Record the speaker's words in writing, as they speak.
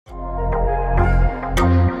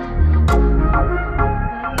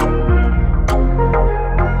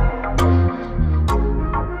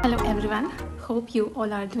hope you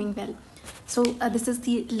all are doing well. So this is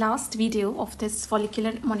the last video of this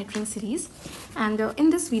follicular monitoring series, and in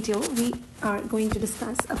this video we are going to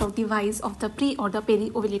discuss about the whys of the pre or the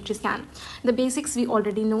peri-ovulatory scan. The basics we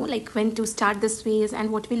already know, like when to start this phase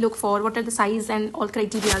and what we look for, what are the size and all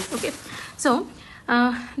criteria. Okay, so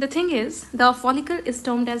the thing is, the follicle is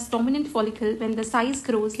termed as dominant follicle when the size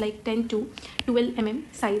grows like 10 to 12 mm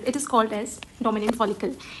size. It is called as dominant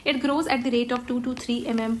follicle. It grows at the rate of 2 to 3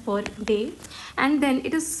 mm per day, and then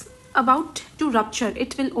it is about to rupture.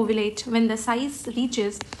 It will ovulate when the size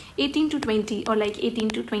reaches 18 to 20 or like 18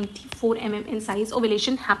 to 24 mm in size.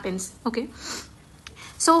 Ovulation happens. Okay,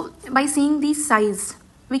 so by seeing the size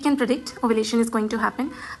we can predict ovulation is going to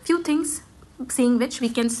happen. Few things seeing which we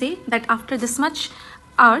can say that after this much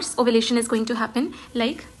hours ovulation is going to happen,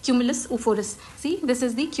 like cumulus ophorus. See, this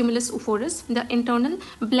is the cumulus ophorus, the internal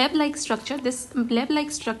bleb-like structure. This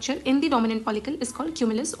bleb-like structure in the dominant follicle is called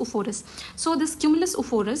cumulus ophorus. So this cumulus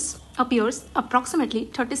ophorus appears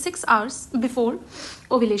approximately 36 hours before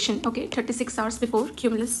ovulation. Okay, 36 hours before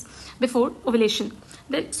ovulation.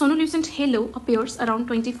 The sonolucent halo appears around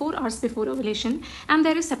 24 hours before ovulation, and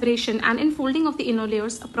there is separation and enfolding of the inner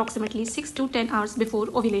layers approximately 6 to 10 hours before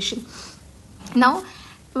ovulation. Now,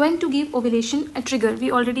 when to give ovulation a trigger? We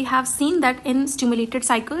already have seen that in stimulated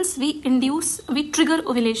cycles we trigger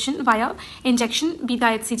ovulation via injection, beta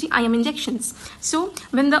HCG IM injections. So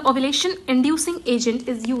when the ovulation inducing agent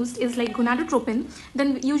is used is like gonadotropin,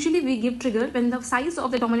 then usually we give trigger when the size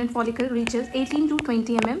of the dominant follicle reaches 18 to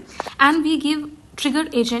 20 mm, and we give trigger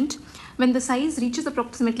agent when the size reaches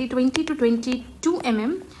approximately 20 to 22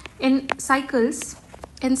 mm in cycles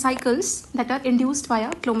that are induced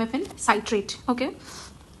via clomiphene citrate. Okay,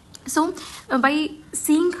 so by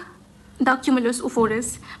seeing the cumulus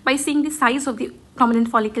ophorus, by seeing the size of the dominant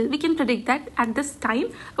follicle, we can predict that at this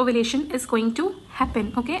time ovulation is going to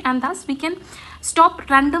happen. Okay, and thus we can stop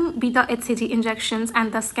random beta HCG injections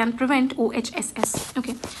and thus can prevent OHSS.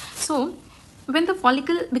 Okay, so when the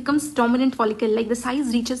follicle becomes dominant follicle, like the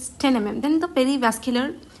size reaches 10 mm, then the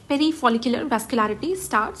perifollicular vascularity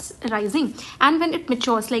starts rising, and when it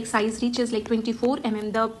matures, like size reaches like 24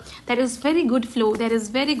 mm, there is very good flow, there is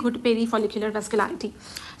very good perifollicular vascularity.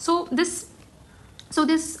 So this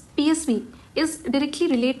PSV is directly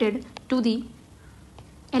related to the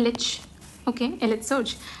LH. Okay, LH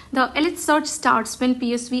surge. The LH surge starts when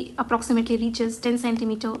PSV approximately reaches 10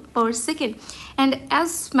 cm per second, and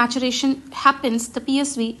as maturation happens, the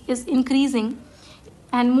PSV is increasing,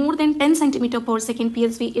 and more than 10 cm per second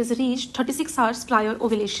PSV is reached 36 hours prior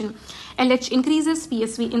ovulation. LH increases,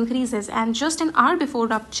 PSV increases, and just an hour before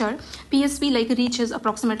rupture, PSV like reaches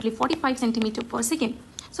approximately 45 cm per second.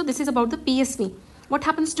 So this is about the PSV. What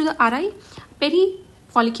happens to the RI?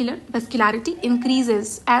 Perifollicular vascularity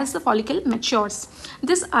increases as the follicle matures.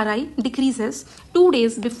 This RI decreases 2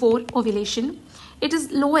 days before ovulation. It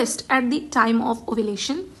is lowest at the time of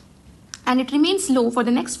ovulation, and it remains low for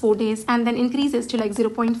the next 4 days and then increases to like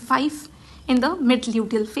 0.5 in the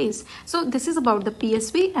mid-luteal phase. So this is about the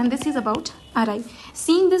PSV and this is about RI.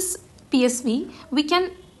 Seeing this PSV, we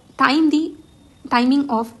can time the timing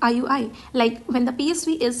of IUI. Like when the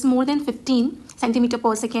PSV is more than 15 centimeter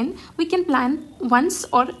per second, we can plan once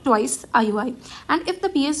or twice IUI. And if the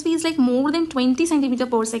PSV is like more than 20 centimeter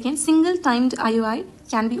per second, single timed IUI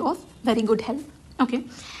can be of very good help. Okay.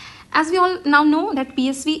 As we all now know that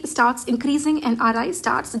PSV starts increasing and RI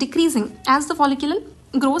starts decreasing as the follicle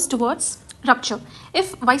grows towards rupture.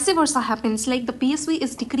 If vice versa happens, like the PSV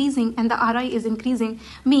is decreasing and the RI is increasing,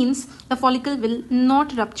 means the follicle will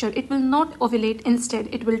not rupture. It will not ovulate. Instead,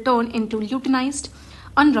 it will turn into luteinized,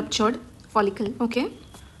 unruptured follicle. Okay,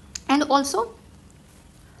 and also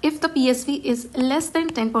if the PSV is less than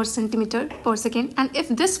 10 centimeter per second, and if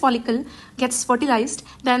this follicle gets fertilized,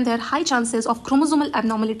 then there are high chances of chromosomal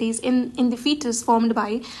abnormalities in the fetus formed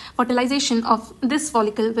by fertilization of this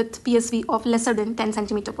follicle with PSV of lesser than 10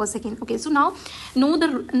 centimeter per second. Okay, so now know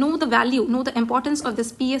the importance of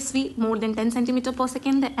this PSV more than 10 centimeter per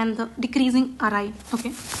second and the decreasing RI.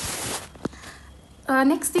 Okay,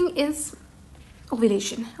 next thing is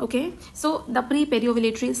ovulation. Okay, so the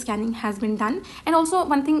pre-peri-ovulatory scanning has been done, and also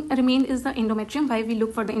one thing remained is the endometrium. Why we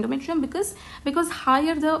look for the endometrium? Because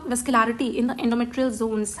higher the vascularity in the endometrial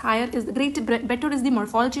zones, better is the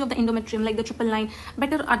morphology of the endometrium, like the triple line,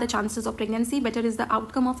 better are the chances of pregnancy, better is the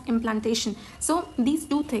outcome of implantation. So these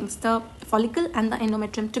two things, the follicle and the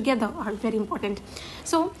endometrium together, are very important.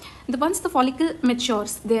 So once the follicle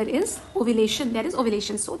matures, there is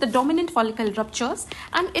ovulation. So the dominant follicle ruptures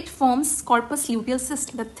and it forms corpus luteal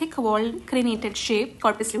cyst, the thick walled crenulated shape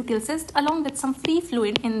corpus luteal cyst, along with some free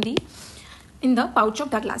fluid in the in the pouch of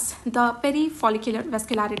Douglas. The peri-follicular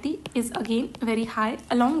vascularity is again very high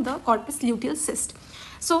along the corpus luteal cyst.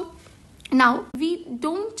 So now we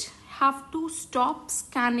don't have to stop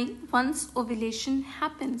scanning once ovulation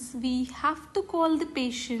happens. We have to call the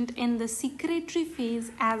patient in the secretory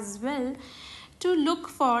phase as well to look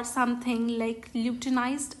for something like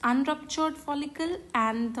luteinized unruptured follicle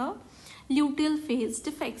and the luteal phase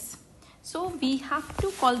defects. So we have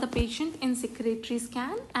to call the patient in secretory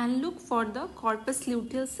scan and look for the corpus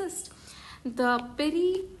luteal cyst. The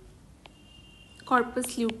pericorpus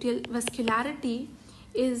luteal vascularity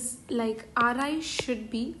is like RI should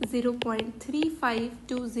be 0.35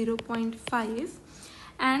 to 0.5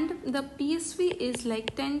 and the PSV is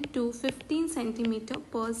like 10 to 15 centimeter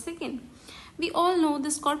per second. We all know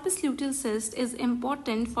this corpus luteal cyst is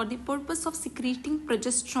important for the purpose of secreting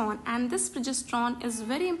progesterone, and this progesterone is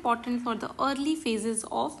very important for the early phases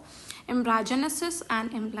of embryogenesis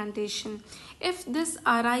and implantation. If this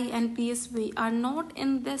RI and PSV are not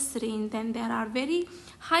in this range, then there are very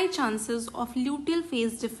high chances of luteal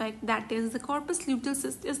phase defect, that is the corpus luteal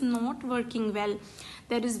cyst is not working well.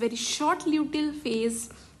 There is very short luteal phase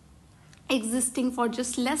existing for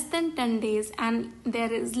just less than 10 days and there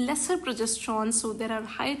is lesser progesterone, so there are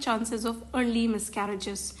high chances of early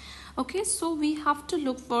miscarriages. Okay, so we have to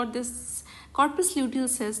look for this corpus luteal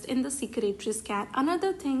cyst in the secretory scan.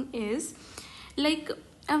 Another thing is like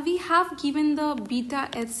we have given the beta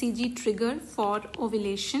HCG trigger for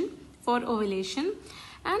ovulation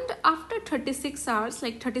and after 36 hours,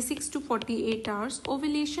 like 36 to 48 hours,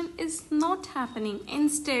 ovulation is not happening.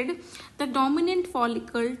 Instead, the dominant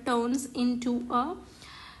follicle turns into a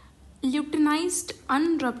luteinized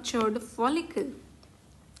unruptured follicle.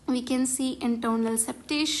 We can see internal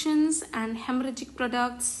septations and hemorrhagic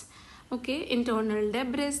products. Okay, internal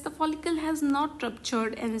debris. The follicle has not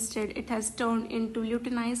ruptured, instead it has turned into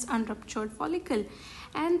luteinized unruptured follicle,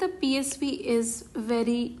 and the PSV is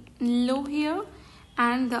very low here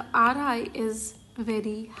and the RI is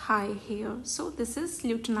very high here. So this is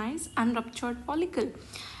luteinized unruptured follicle.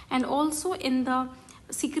 And also in the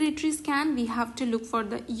secretory scan we have to look for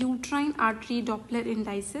the uterine artery Doppler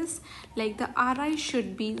indices, like the RI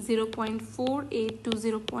should be 0.48 to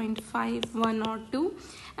 0.51 or 2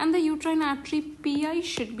 and the uterine artery PI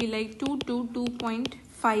should be like 2 to 2.5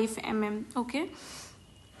 mm. Okay,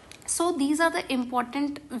 so these are the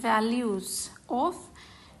important values of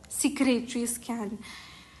secretory scan.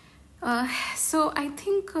 So I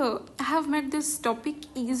think I have made this topic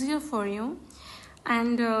easier for you,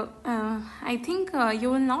 and I think you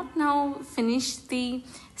will not now finish the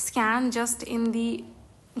scan just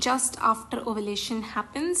after ovulation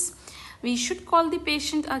happens. We should call the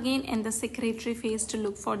patient again in the secretory phase to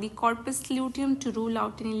look for the corpus luteum to rule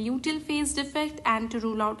out any luteal phase defect and to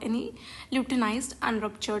rule out any luteinized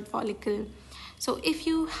unruptured follicle. So if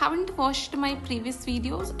you haven't watched my previous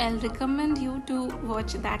videos, I'll recommend you to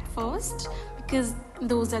watch that first because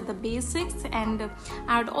those are the basics, and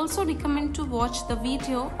I would also recommend to watch the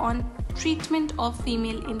video on treatment of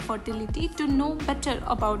female infertility to know better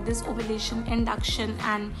about this ovulation induction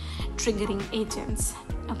and triggering agents.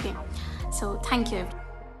 Okay, so thank you.